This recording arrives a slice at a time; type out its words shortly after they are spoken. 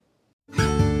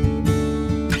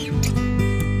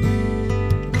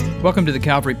Welcome to the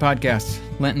Calvary Podcast,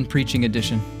 Lenten Preaching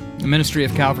Edition, a ministry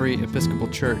of Calvary Episcopal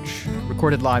Church,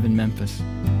 recorded live in Memphis.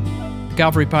 The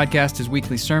Calvary Podcast is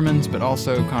weekly sermons, but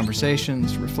also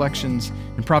conversations, reflections,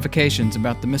 and provocations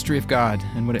about the mystery of God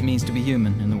and what it means to be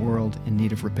human in the world in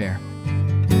need of repair.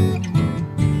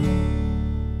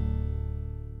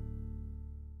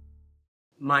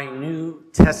 My New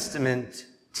Testament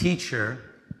teacher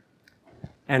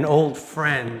and old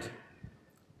friend,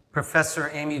 Professor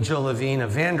Amy Jo Levine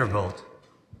of Vanderbilt,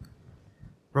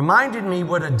 reminded me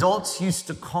what adults used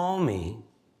to call me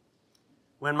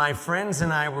when my friends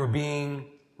and I were being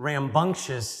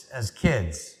rambunctious as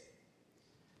kids.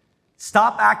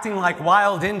 Stop acting like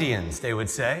wild Indians, they would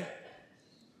say.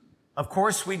 Of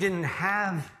course, we didn't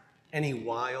have any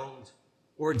wild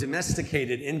or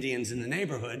domesticated Indians in the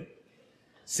neighborhood,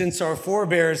 since our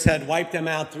forebears had wiped them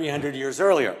out 300 years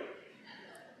earlier.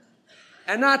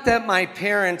 And not that my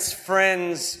parents'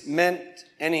 friends meant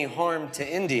any harm to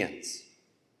Indians.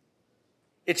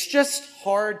 It's just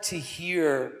hard to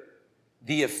hear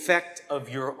the effect of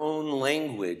your own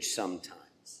language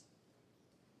sometimes,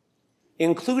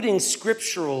 including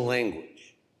scriptural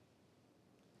language.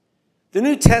 The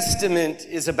New Testament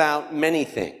is about many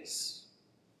things,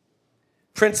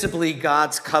 principally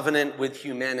God's covenant with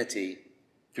humanity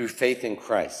through faith in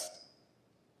Christ.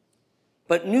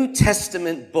 But New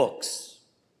Testament books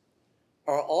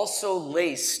are also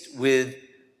laced with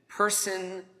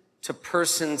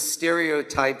person-to-person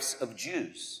stereotypes of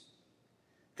Jews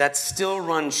that still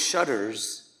run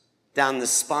shudders down the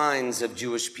spines of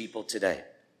Jewish people today.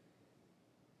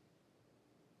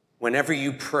 Whenever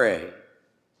you pray,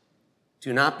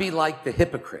 do not be like the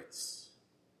hypocrites,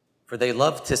 for they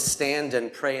love to stand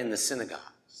and pray in the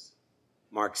synagogues.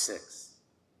 Mark 6.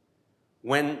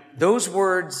 When those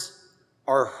words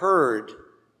are heard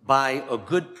by a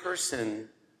good person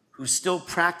who still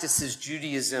practices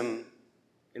Judaism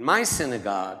in my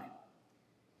synagogue,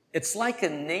 it's like a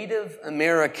Native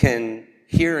American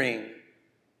hearing,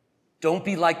 "Don't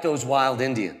be like those wild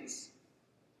Indians."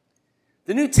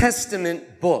 The New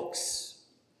Testament books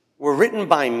were written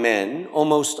by men,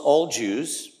 almost all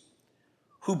Jews,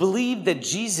 who believed that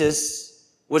Jesus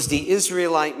was the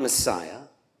Israelite Messiah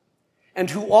and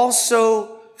who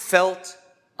also felt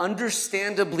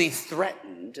understandably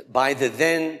threatened by the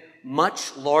then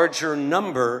much larger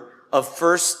number of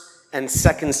first and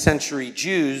second century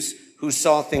Jews who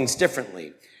saw things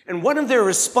differently. And one of their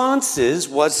responses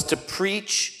was to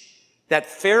preach that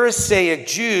Pharisaic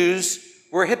Jews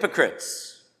were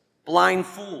hypocrites, blind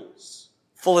fools,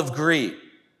 full of greed.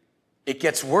 It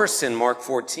gets worse in Mark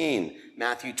 14,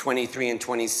 Matthew 23 and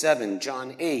 27,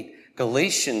 John 8,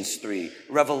 Galatians 3,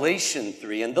 Revelation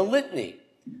 3, and the litany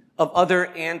of other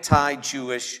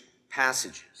anti-Jewish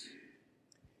passages.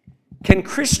 Can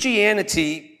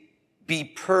Christianity be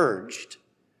purged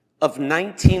of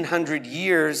 1900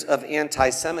 years of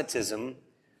anti-Semitism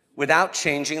without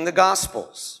changing the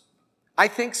Gospels? I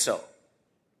think so.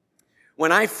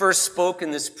 When I first spoke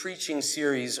in this preaching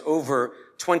series over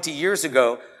 20 years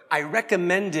ago, I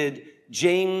recommended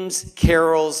James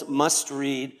Carroll's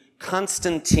must-read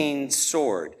Constantine's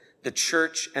Sword, The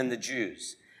Church and the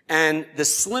Jews. And the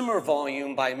slimmer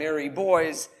volume by Mary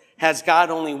Boyes has God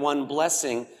Only One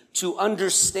Blessing to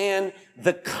understand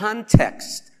the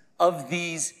context of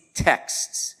these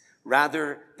texts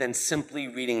rather than simply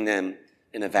reading them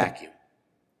in a vacuum.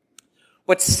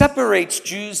 What separates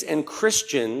Jews and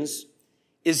Christians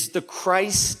is the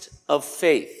Christ of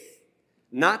faith,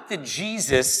 not the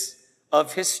Jesus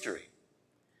of history.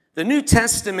 The New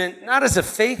Testament, not as a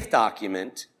faith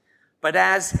document, but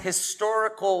as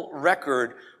historical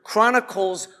record,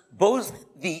 chronicles both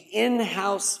the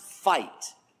in-house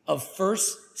fight of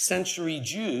first century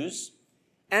Jews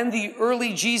and the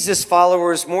early Jesus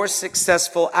followers' more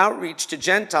successful outreach to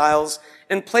Gentiles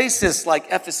in places like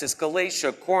Ephesus,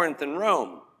 Galatia, Corinth, and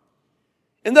Rome.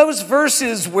 In those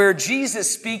verses where Jesus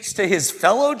speaks to his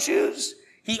fellow Jews,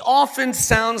 he often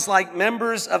sounds like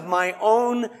members of my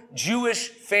own Jewish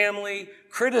family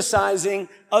criticizing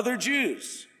other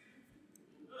Jews.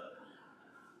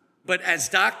 But as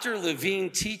Dr.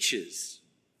 Levine teaches,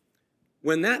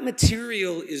 when that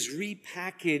material is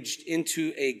repackaged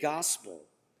into a gospel,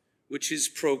 which is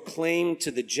proclaimed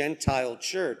to the Gentile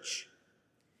church,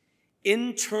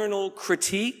 internal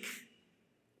critique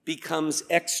becomes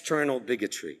external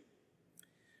bigotry.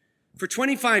 For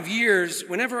 25 years,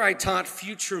 whenever I taught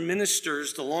future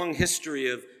ministers the long history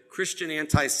of Christian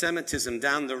anti-Semitism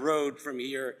down the road from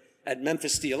here at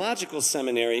Memphis Theological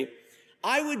Seminary,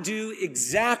 I would do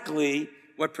exactly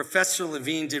what Professor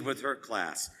Levine did with her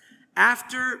class.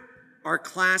 After our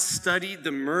class studied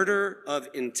the murder of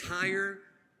entire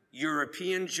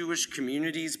European Jewish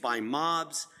communities by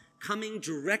mobs coming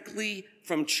directly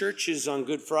from churches on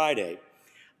Good Friday,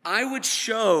 I would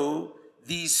show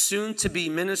these soon-to-be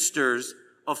ministers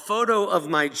a photo of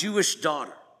my Jewish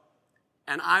daughter,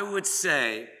 and I would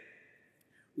say,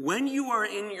 when you are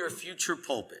in your future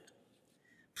pulpit,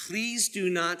 please do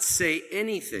not say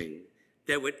anything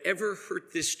that would ever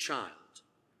hurt this child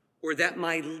or that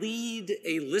might lead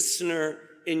a listener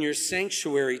in your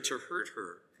sanctuary to hurt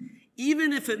her,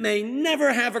 even if it may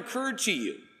never have occurred to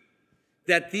you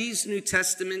that these New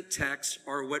Testament texts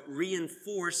are what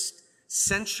reinforced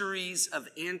centuries of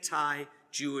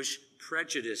anti-Jewish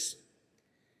prejudice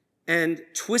and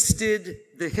twisted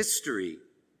the history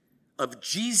of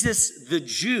Jesus the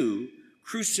Jew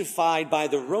crucified by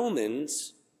the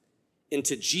Romans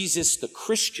into Jesus the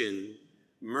Christian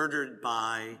murdered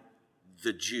by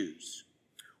the Jews.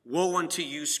 Woe unto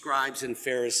you, scribes and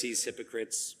Pharisees,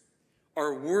 hypocrites!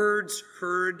 Are words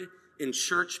heard in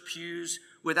church pews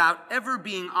without ever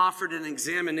being offered an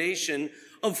examination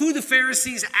of who the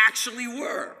Pharisees actually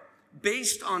were,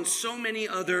 based on so many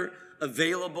other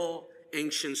available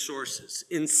ancient sources?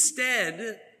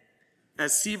 Instead,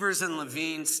 as Sievers and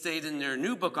Levine state in their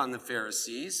new book on the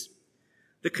Pharisees,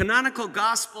 the canonical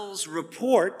Gospels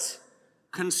report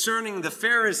concerning the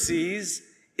Pharisees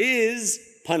is,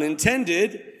 pun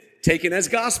intended, taken as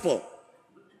gospel.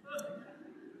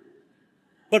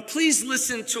 But please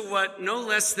listen to what no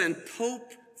less than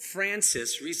Pope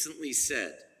Francis recently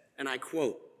said, and I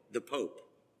quote the Pope: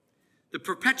 "The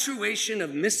perpetuation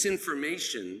of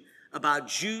misinformation about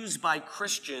Jews by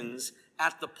Christians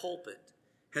at the pulpit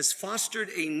has fostered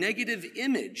a negative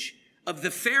image of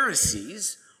the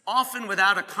Pharisees, often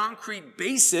without a concrete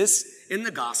basis in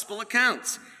the gospel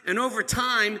accounts. And over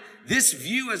time, this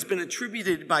view has been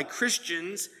attributed by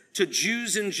Christians to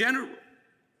Jews in general.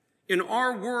 In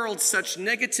our world, such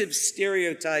negative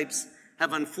stereotypes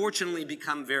have unfortunately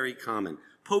become very common."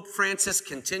 Pope Francis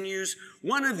continues,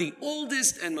 "One of the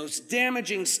oldest and most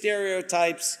damaging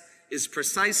stereotypes is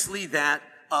precisely that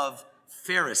of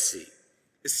Pharisee,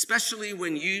 especially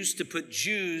when used to put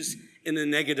Jews in a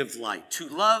negative light. To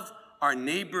love our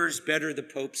neighbors better," the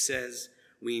Pope says,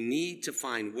 "we need to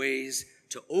find ways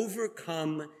to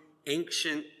overcome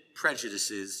ancient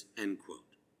prejudices," end quote.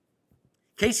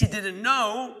 In case you didn't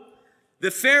know,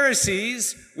 the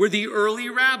Pharisees were the early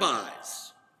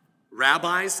rabbis.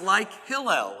 Rabbis like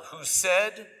Hillel, who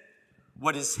said,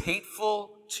 "What is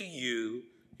hateful to you,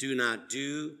 do not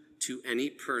do to any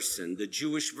person," the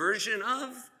Jewish version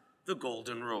of the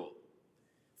Golden Rule.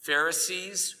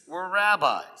 Pharisees were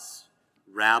rabbis.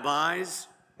 Rabbis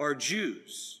are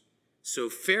Jews. So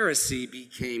Pharisee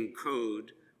became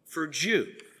code for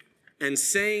Jew. And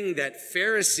saying that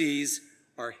Pharisees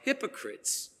are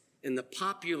hypocrites in the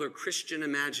popular Christian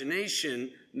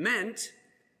imagination meant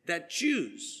that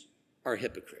Jews are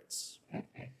hypocrites.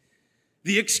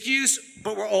 The excuse,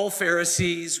 "but we're all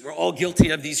Pharisees, we're all guilty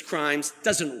of these crimes,"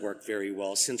 doesn't work very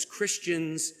well, since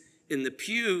Christians in the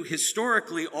pew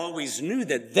historically always knew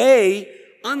that they,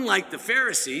 unlike the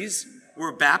Pharisees,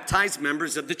 were baptized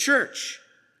members of the church,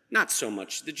 not so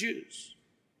much the Jews.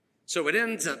 So what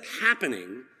ends up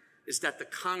happening is that the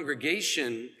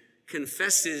congregation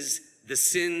confesses the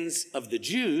sins of the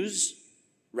Jews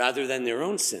rather than their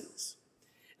own sins.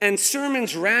 And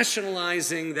sermons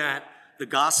rationalizing that the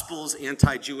gospel's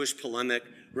anti-Jewish polemic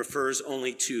refers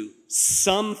only to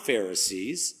some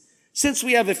Pharisees, since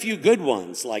we have a few good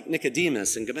ones like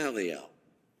Nicodemus and Gamaliel.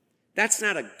 That's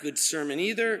not a good sermon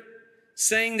either.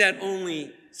 Saying that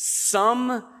only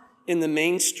some in the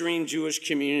mainstream Jewish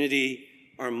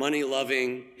community are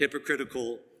money-loving,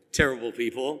 hypocritical, terrible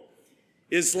people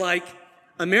is like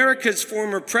America's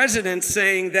former president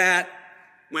saying that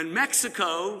when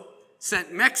Mexico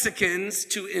sent Mexicans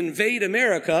to invade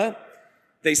America,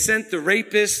 they sent the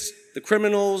rapists, the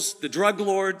criminals, the drug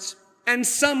lords, and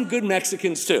some good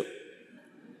Mexicans too.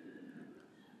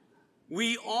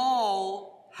 We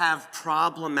all have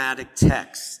problematic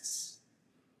texts.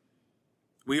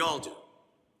 We all do.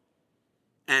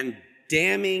 And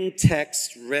damning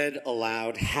texts read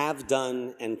aloud have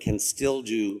done and can still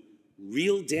do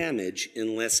real damage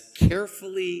unless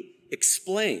carefully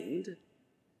explained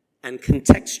and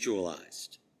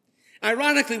contextualized.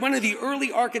 Ironically, one of the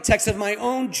early architects of my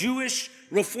own Jewish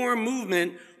Reform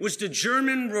movement was the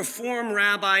German Reform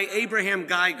rabbi Abraham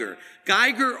Geiger.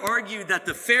 Geiger argued that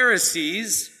the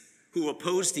Pharisees, who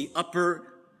opposed the upper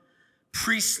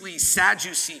priestly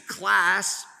Sadducee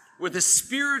class, were the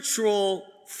spiritual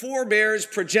forebears,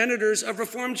 progenitors of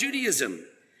Reform Judaism.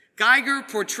 Geiger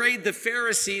portrayed the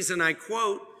Pharisees, and I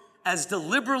quote, as the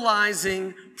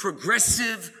liberalizing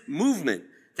progressive movement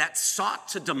that sought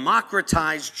to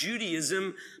democratize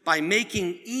Judaism by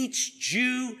making each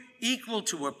Jew equal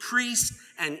to a priest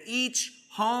and each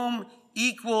home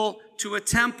equal to a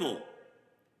temple.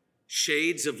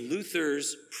 Shades of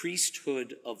Luther's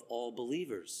priesthood of all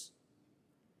believers.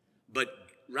 But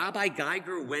Rabbi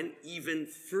Geiger went even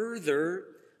further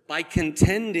by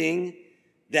contending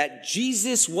that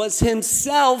Jesus was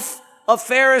himself a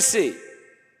Pharisee.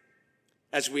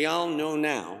 As we all know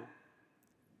now,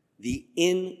 the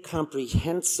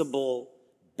incomprehensible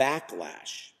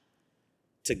backlash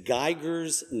to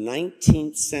Geiger's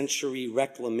 19th century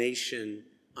reclamation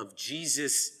of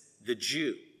Jesus the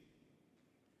Jew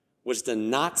was the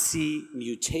Nazi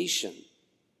mutation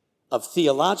of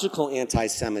theological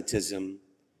anti-Semitism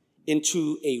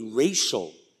into a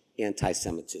racial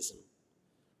anti-Semitism,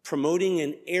 promoting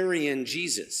an Aryan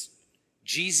Jesus,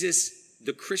 Jesus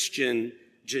the Christian,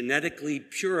 genetically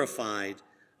purified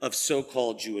of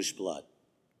so-called Jewish blood.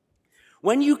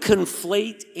 When you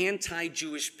conflate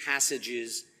anti-Jewish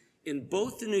passages in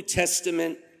both the New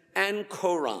Testament and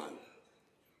Quran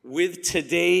with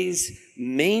today's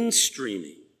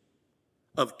mainstreaming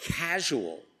of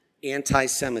casual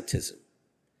anti-Semitism,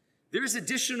 there's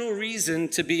additional reason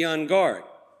to be on guard.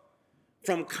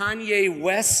 From Kanye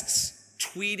West's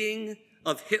tweeting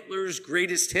of Hitler's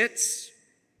greatest hits,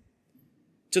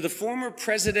 to the former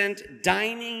president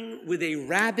dining with a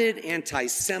rabid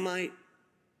anti-Semite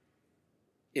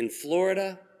in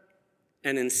Florida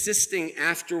and insisting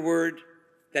afterward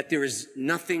that there is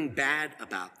nothing bad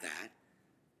about that,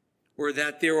 or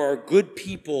that there are good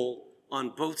people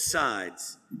on both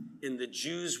sides in the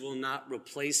Jews will not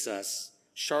replace us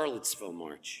Charlottesville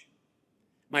March.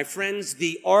 My friends,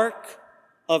 the arc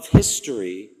of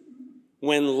history,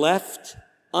 when left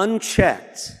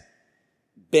unchecked,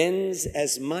 bends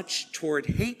as much toward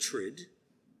hatred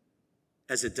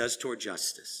as it does toward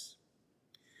justice.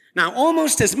 Now,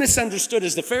 almost as misunderstood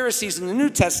as the Pharisees in the New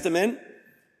Testament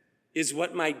is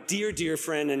what my dear, dear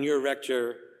friend and your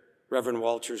rector, Reverend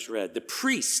Walters, read. The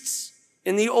priests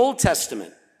in the Old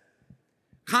Testament.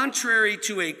 Contrary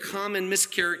to a common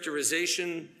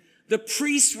mischaracterization, the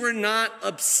priests were not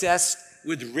obsessed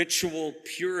with ritual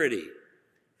purity.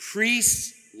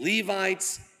 Priests,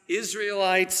 Levites,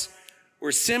 Israelites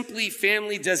were simply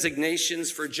family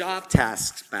designations for job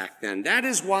tasks back then. That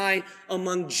is why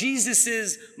among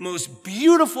Jesus's most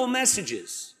beautiful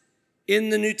messages in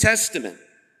the New Testament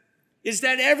is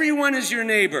that everyone is your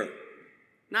neighbor,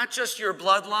 not just your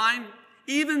bloodline.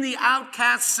 Even the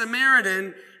outcast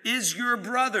Samaritan is your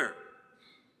brother.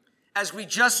 As we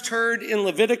just heard in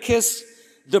Leviticus,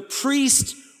 the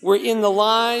priests were in the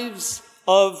lives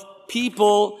of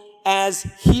people as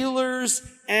healers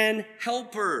and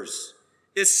helpers,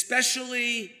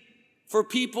 especially for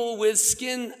people with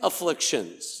skin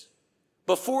afflictions.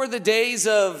 Before the days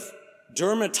of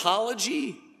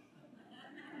dermatology,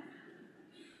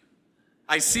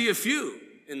 I see a few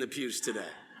in the pews today.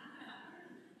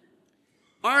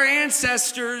 Our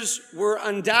ancestors were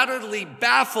undoubtedly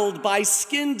baffled by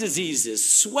skin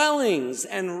diseases. Swellings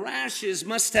and rashes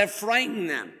must have frightened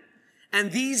them.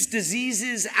 And these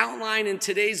diseases outlined in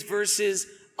today's verses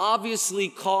obviously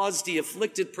caused the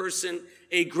afflicted person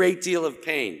a great deal of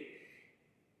pain.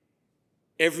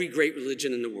 Every great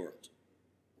religion in the world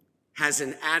has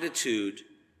an attitude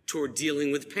toward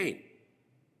dealing with pain,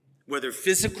 whether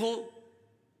physical,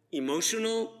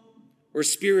 emotional, or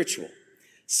spiritual.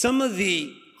 Some of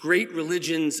the great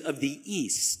religions of the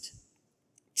East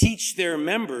teach their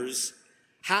members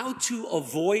how to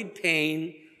avoid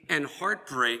pain and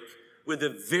heartbreak with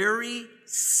a very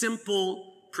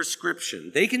simple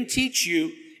prescription. They can teach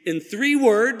you in 3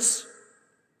 words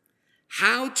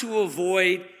how to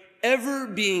avoid ever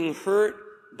being hurt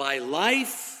by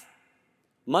life,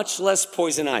 much less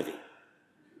poison ivy.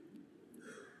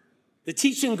 The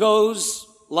teaching goes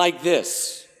like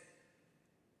this.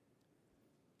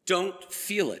 Don't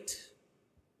feel it.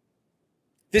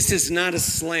 This is not a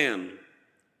slam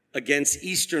against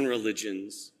Eastern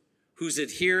religions whose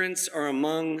adherents are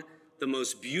among the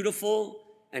most beautiful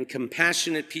and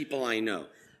compassionate people I know.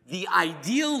 The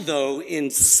ideal, though, in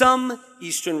some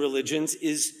Eastern religions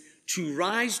is to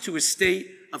rise to a state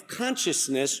of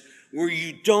consciousness where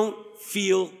you don't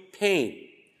feel pain.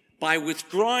 By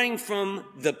withdrawing from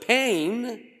the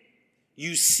pain,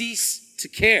 you cease to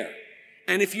care.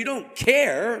 And if you don't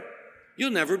care,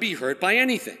 you'll never be hurt by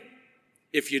anything.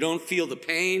 If you don't feel the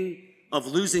pain of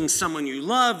losing someone you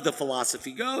love, the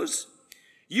philosophy goes,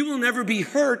 you will never be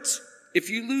hurt if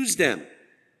you lose them.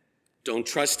 Don't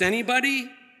trust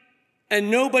anybody, and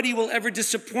nobody will ever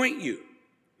disappoint you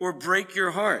or break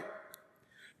your heart.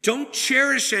 Don't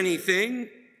cherish anything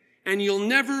and you'll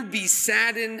never be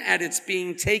saddened at its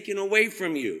being taken away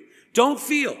from you. Don't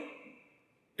feel,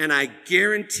 and I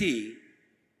guarantee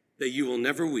that you will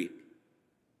never weep.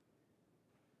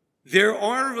 There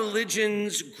are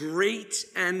religions, great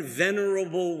and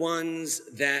venerable ones,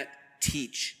 that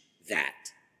teach that.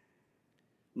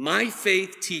 My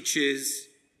faith teaches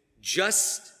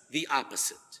just the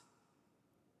opposite.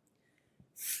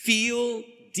 Feel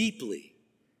deeply,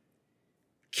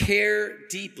 care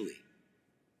deeply,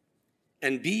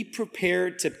 and be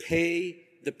prepared to pay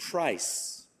the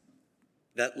price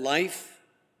that life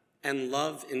and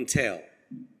love entail,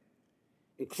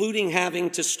 including having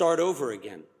to start over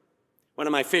again. One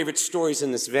of my favorite stories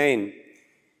in this vein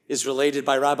is related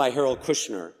by Rabbi Harold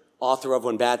Kushner, author of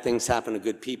When Bad Things Happen to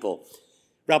Good People.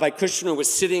 Rabbi Kushner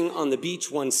was sitting on the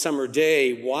beach one summer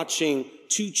day watching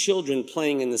two children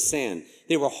playing in the sand.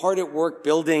 They were hard at work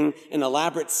building an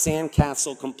elaborate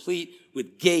sandcastle complete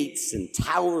with gates and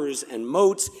towers and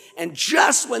moats. And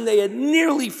just when they had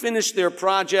nearly finished their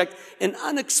project, an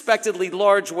unexpectedly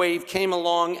large wave came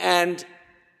along, and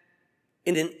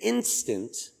in an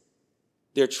instant,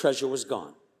 their treasure was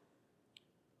gone.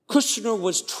 Kushner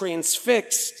was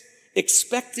transfixed,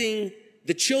 expecting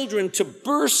the children to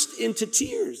burst into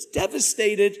tears,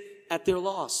 devastated at their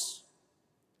loss.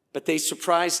 But they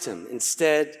surprised him.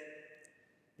 Instead,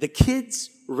 the kids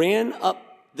ran up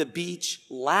the beach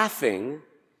laughing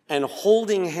and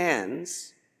holding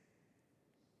hands,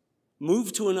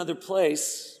 moved to another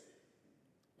place,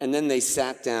 and then they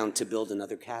sat down to build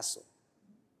another castle.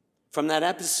 From that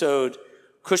episode,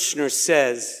 Kushner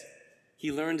says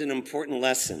he learned an important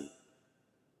lesson.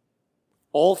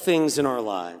 All things in our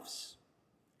lives,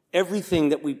 everything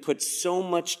that we put so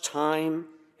much time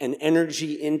and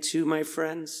energy into, my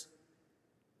friends,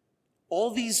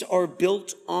 all these are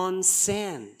built on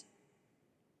sand.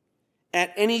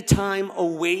 At any time, a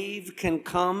wave can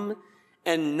come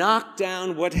and knock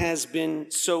down what has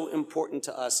been so important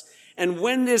to us. And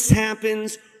when this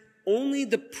happens, only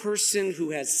the person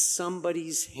who has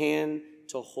somebody's hand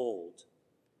to hold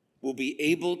will be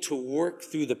able to work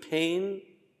through the pain,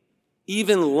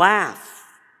 even laugh,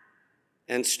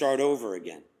 and start over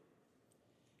again.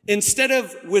 Instead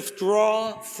of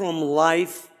withdraw from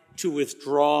life to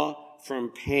withdraw from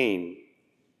pain,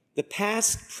 the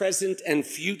past, present, and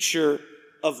future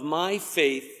of my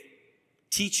faith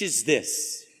teaches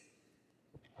this.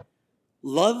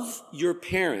 Love your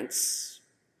parents,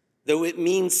 though it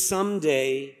means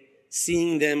someday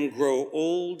seeing them grow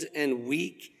old and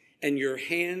weak, and your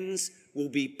hands will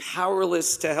be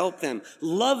powerless to help them.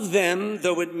 Love them,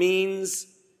 though it means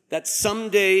that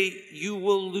someday you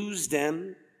will lose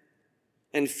them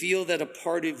and feel that a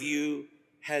part of you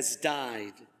has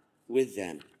died with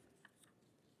them.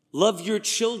 Love your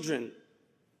children,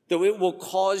 though it will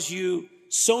cause you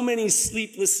so many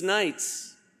sleepless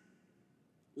nights.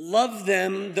 Love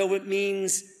them, though it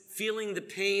means feeling the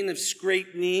pain of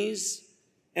scraped knees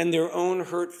and their own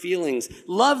hurt feelings.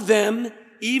 Love them,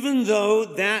 even though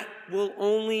that will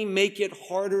only make it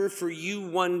harder for you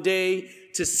one day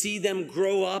to see them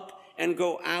grow up and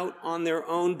go out on their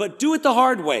own. But do it the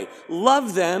hard way.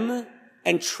 Love them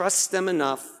and trust them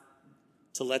enough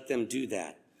to let them do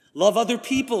that. Love other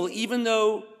people, even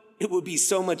though it would be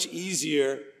so much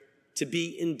easier to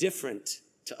be indifferent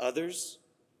to others.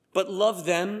 But love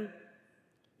them,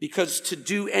 because to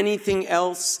do anything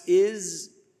else is,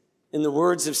 in the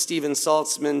words of Stephen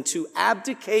Saltzman, to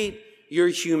abdicate your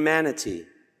humanity,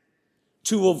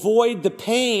 to avoid the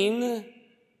pain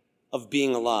of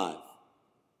being alive.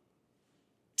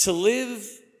 To live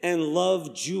and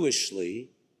love Jewishly,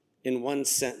 in one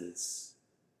sentence,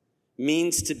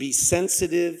 means to be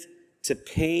sensitive to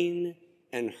pain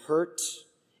and hurt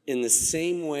in the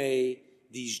same way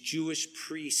these Jewish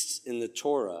priests in the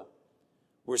Torah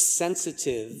were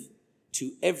sensitive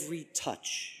to every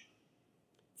touch.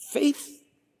 Faith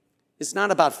is not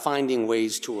about finding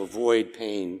ways to avoid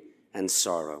pain and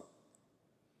sorrow,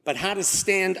 but how to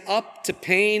stand up to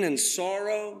pain and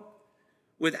sorrow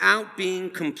without being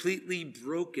completely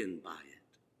broken by it.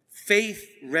 Faith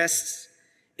rests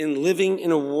in living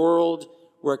in a world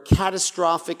where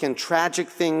catastrophic and tragic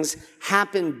things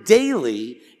happen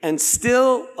daily and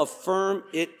still affirm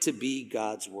it to be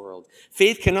God's world.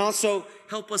 Faith can also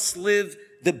help us live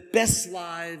the best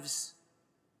lives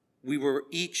we were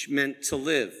each meant to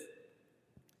live.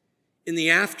 In the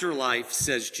afterlife,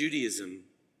 says Judaism,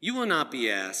 you will not be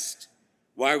asked,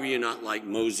 why were you not like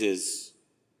Moses?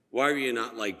 Why were you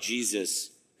not like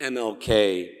Jesus,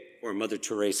 MLK, or Mother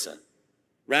Teresa?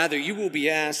 Rather, you will be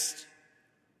asked,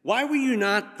 why were you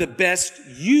not the best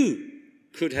you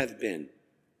could have been?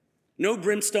 No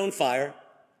brimstone fire,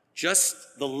 just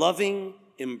the loving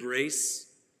embrace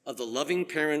of the loving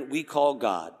parent we call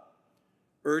God,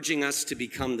 urging us to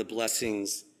become the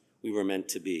blessings we were meant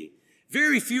to be.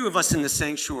 Very few of us in the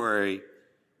sanctuary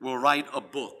will write a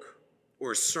book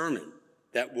or a sermon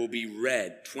that will be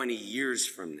read 20 years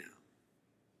from now.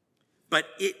 But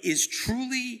it is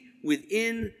truly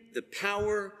within the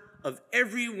power of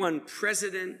everyone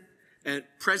present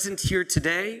here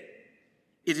today.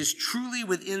 It is truly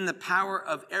within the power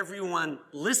of everyone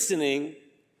listening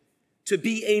to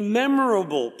be a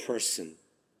memorable person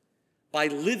by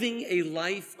living a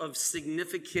life of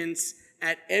significance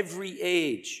at every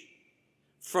age.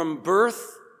 From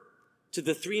birth to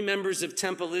the 3 members of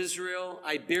Temple Israel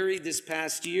I buried this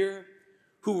past year,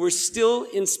 who were still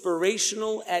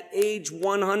inspirational at age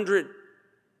 100.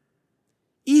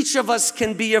 Each of us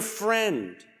can be a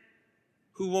friend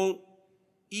who won't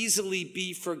easily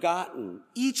be forgotten.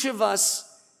 Each of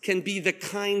us can be the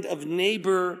kind of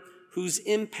neighbor whose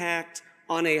impact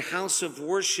on a house of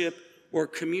worship or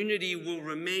community will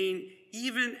remain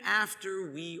even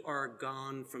after we are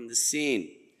gone from the scene.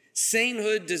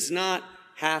 Sainthood does not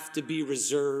have to be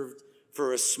reserved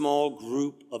for a small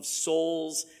group of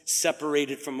souls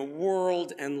separated from a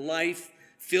world and life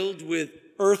filled with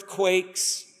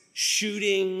earthquakes,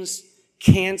 shootings,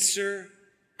 cancer,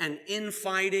 and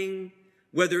infighting,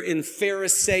 whether in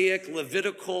Pharisaic,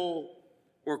 Levitical,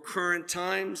 or current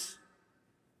times.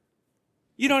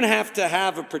 You don't have to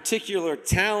have a particular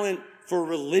talent for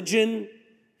religion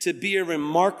to be a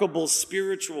remarkable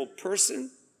spiritual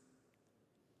person.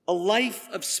 A life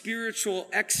of spiritual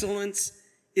excellence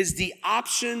is the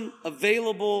option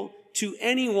available to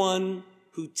anyone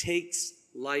who takes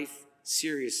life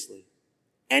seriously.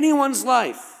 Anyone's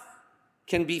life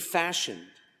can be fashioned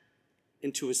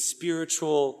into a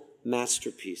spiritual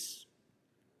masterpiece.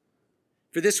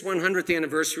 For this 100th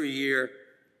anniversary year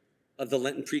of the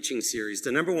Lenten preaching series,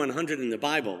 the number 100 in the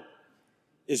Bible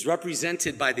is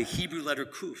represented by the Hebrew letter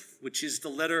Kuf, which is the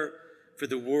letter for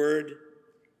the word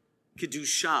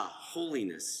Kedusha,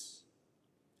 holiness.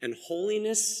 And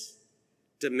holiness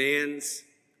demands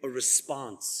a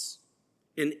response,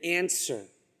 an answer,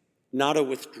 not a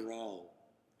withdrawal.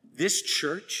 This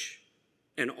church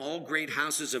and all great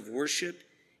houses of worship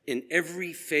in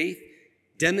every faith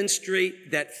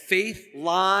demonstrate that faith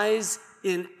lies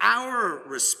in our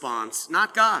response,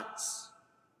 not God's.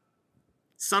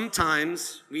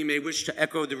 Sometimes we may wish to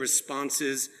echo the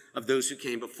responses of those who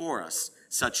came before us,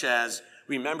 such as,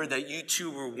 remember that you too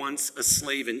were once a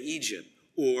slave in Egypt,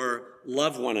 or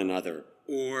love one another,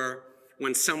 or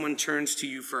when someone turns to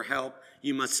you for help,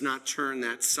 you must not turn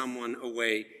that someone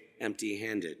away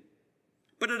empty-handed.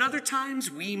 But at other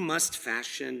times, we must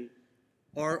fashion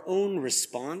our own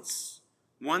response,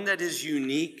 one that is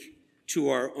unique to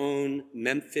our own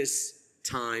Memphis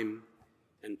time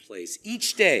and place.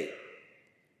 Each day,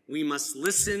 we must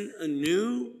listen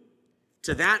anew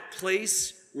to that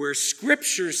place where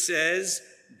Scripture says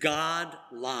God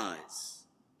lies.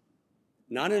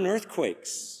 Not in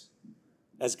earthquakes,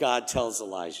 as God tells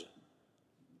Elijah.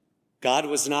 God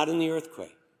was not in the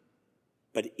earthquake,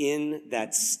 but in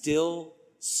that still,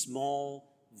 small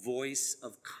voice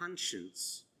of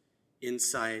conscience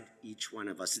inside each one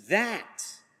of us. That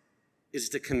is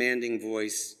the commanding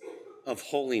voice of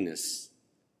holiness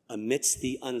amidst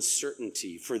the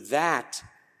uncertainty, for that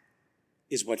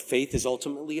is what faith is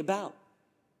ultimately about.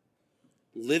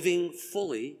 Living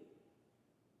fully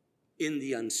in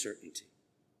the uncertainty.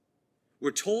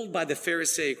 We're told by the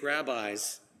Pharisaic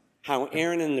rabbis how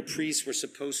Aaron and the priests were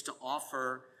supposed to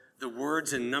offer the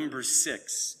words in Numbers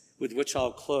 6, with which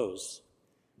I'll close,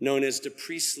 known as the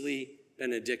priestly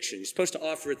benediction. You're supposed to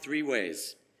offer it 3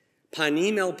 ways.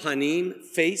 Panim el panim,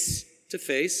 face to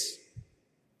face.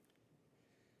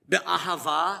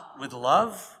 Be'ahava, with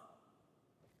love.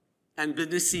 And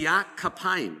benisiat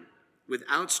kapayim, with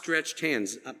outstretched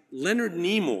hands. Leonard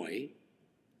Nimoy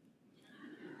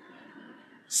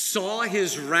saw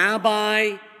his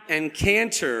rabbi and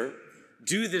cantor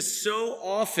do this so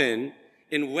often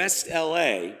in West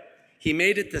LA, he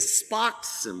made it the Spock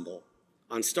symbol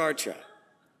on Star Trek.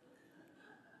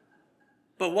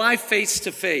 But why face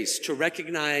to face? To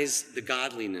recognize the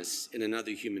godliness in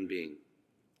another human being.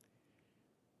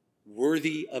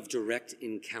 Worthy of direct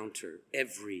encounter,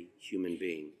 every human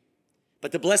being.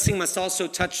 But the blessing must also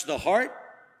touch the heart,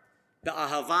 the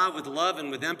ahava, with love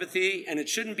and with empathy, and it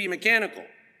shouldn't be mechanical.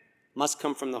 Must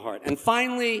come from the heart. And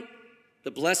finally,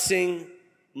 the blessing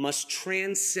must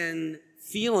transcend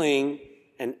feeling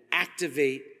and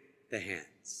activate the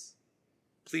hands.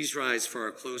 Please rise for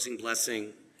our closing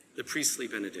blessing, the priestly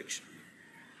benediction.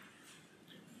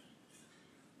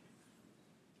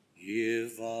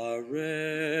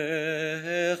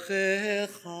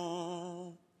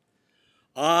 Yivarechecha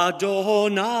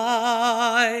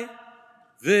Adonai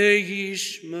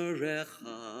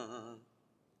ve'yishmerecha.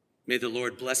 May the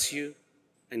Lord bless you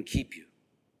and keep you.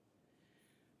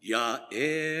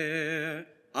 Ya'er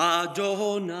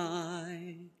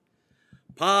Adonai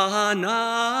panav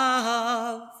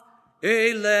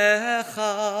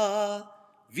elecha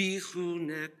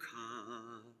vichuneka.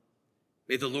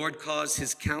 May the Lord cause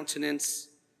his countenance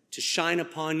to shine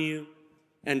upon you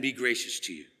and be gracious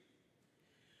to you.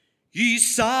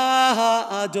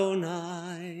 Yisa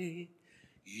Adonai,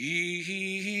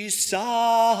 Yisa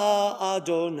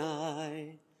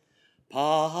Adonai,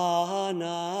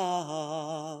 panav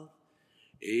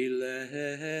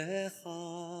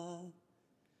elecha,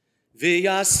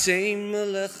 v'yasem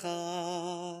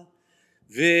lecha,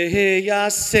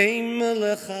 v'yasem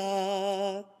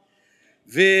lecha,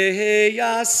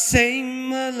 v'yasem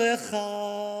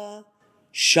lecha,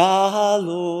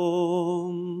 shalom,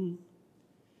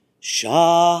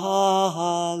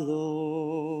 shalom.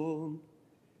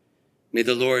 May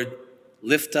the Lord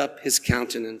lift up his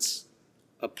countenance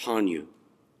upon you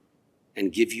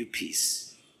and give you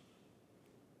peace.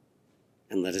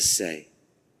 And let us say,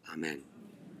 Amen.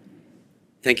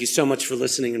 Thank you so much for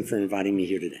listening and for inviting me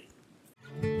here today.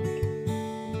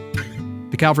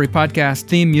 The Calvary Podcast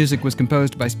theme music was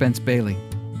composed by Spence Bailey.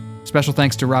 Special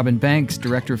thanks to Robin Banks,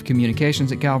 Director of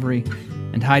Communications at Calvary,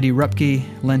 and Heidi Rupke,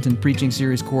 Lenten Preaching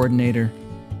Series Coordinator.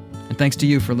 And thanks to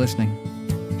you for listening.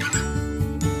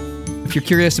 If you're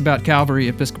curious about Calvary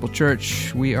Episcopal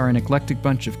Church, we are an eclectic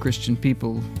bunch of Christian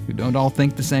people who don't all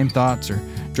think the same thoughts or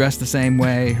dress the same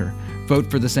way or vote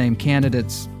for the same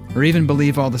candidates or even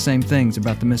believe all the same things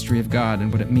about the mystery of God and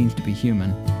what it means to be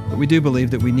human. But we do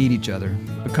believe that we need each other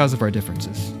because of our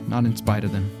differences, not in spite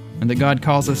of them, and that God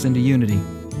calls us into unity,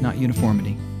 not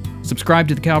uniformity. Subscribe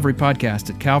to the Calvary Podcast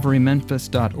at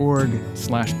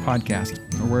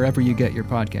calvarymemphis.org/podcast or wherever you get your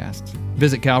podcasts.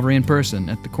 Visit Calvary in person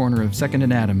at the corner of 2nd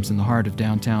and Adams in the heart of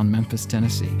downtown Memphis,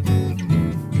 Tennessee.